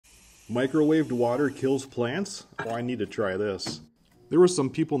Microwaved water kills plants? Oh, I need to try this. There were some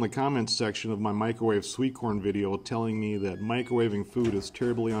people in the comments section of my microwave sweet corn video telling me that microwaving food is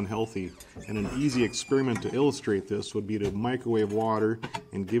terribly unhealthy, and an easy experiment to illustrate this would be to microwave water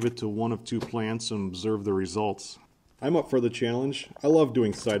and give it to one of two plants and observe the results. I'm up for the challenge. I love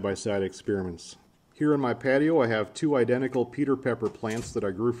doing side-by-side experiments. Here in my patio I have two identical Peter Pepper plants that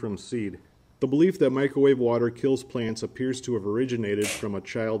I grew from seed. The belief that microwave water kills plants appears to have originated from a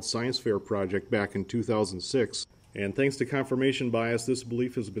child science fair project back in 2006, and thanks to confirmation bias, this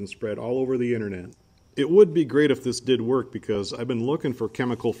belief has been spread all over the internet. It would be great if this did work because I've been looking for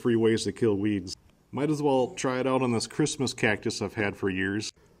chemical-free ways to kill weeds. Might as well try it out on this Christmas cactus I've had for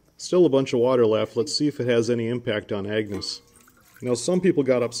years. Still a bunch of water left. Let's see if it has any impact on Agnes. Now, some people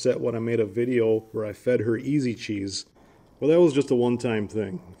got upset when I made a video where I fed her easy cheese. Well, that was just a one-time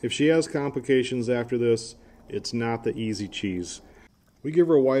thing. If she has complications after this, it's not the easy cheese. We give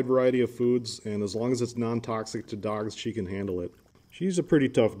her a wide variety of foods, and as long as it's non-toxic to dogs, she can handle it. She's a pretty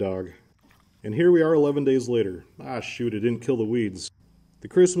tough dog. And here we are 11 days later. Ah, shoot, it didn't kill the weeds. The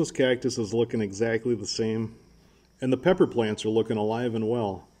Christmas cactus is looking exactly the same, and the pepper plants are looking alive and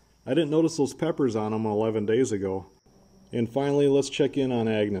well. I didn't notice those peppers on them 11 days ago. And finally, let's check in on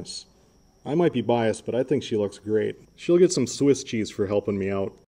Agnes. I might be biased, but I think she looks great. She'll get some Swiss cheese for helping me out.